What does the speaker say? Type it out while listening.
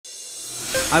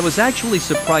I was actually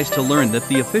surprised to learn that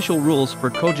the official rules for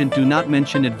Cogent do not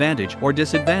mention advantage or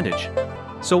disadvantage.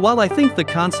 So while I think the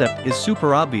concept is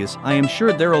super obvious, I am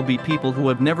sure there'll be people who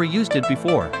have never used it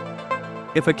before.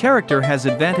 If a character has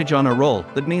advantage on a roll,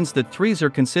 that means that 3s are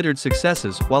considered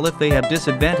successes, while if they have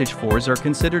disadvantage, 4s are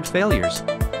considered failures.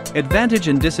 Advantage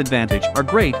and disadvantage are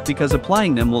great because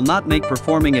applying them will not make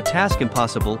performing a task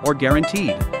impossible or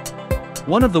guaranteed.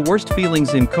 One of the worst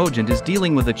feelings in Cogent is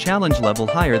dealing with a challenge level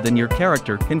higher than your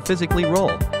character can physically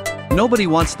roll. Nobody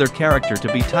wants their character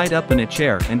to be tied up in a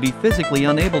chair and be physically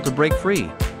unable to break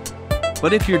free.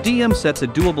 But if your DM sets a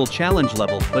doable challenge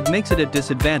level but makes it a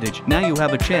disadvantage, now you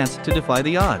have a chance to defy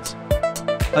the odds.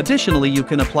 Additionally, you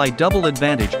can apply double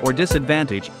advantage or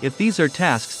disadvantage if these are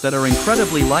tasks that are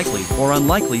incredibly likely or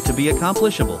unlikely to be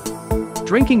accomplishable.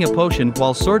 Drinking a potion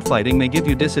while sword fighting may give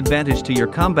you disadvantage to your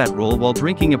combat roll, while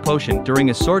drinking a potion during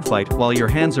a sword fight while your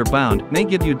hands are bound may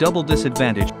give you double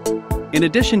disadvantage. In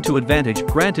addition to advantage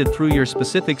granted through your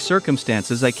specific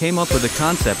circumstances, I came up with a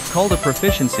concept called a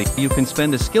proficiency. You can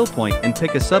spend a skill point and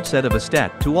pick a subset of a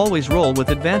stat to always roll with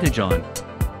advantage on.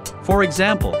 For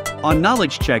example, on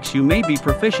knowledge checks you may be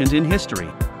proficient in history.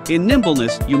 In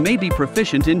nimbleness you may be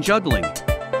proficient in juggling.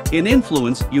 In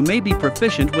influence you may be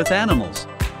proficient with animals.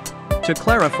 To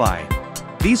clarify,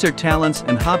 these are talents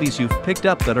and hobbies you've picked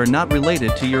up that are not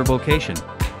related to your vocation.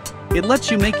 It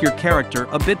lets you make your character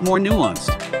a bit more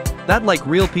nuanced. That, like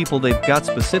real people, they've got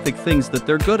specific things that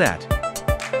they're good at.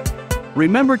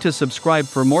 Remember to subscribe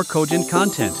for more Cogent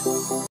content.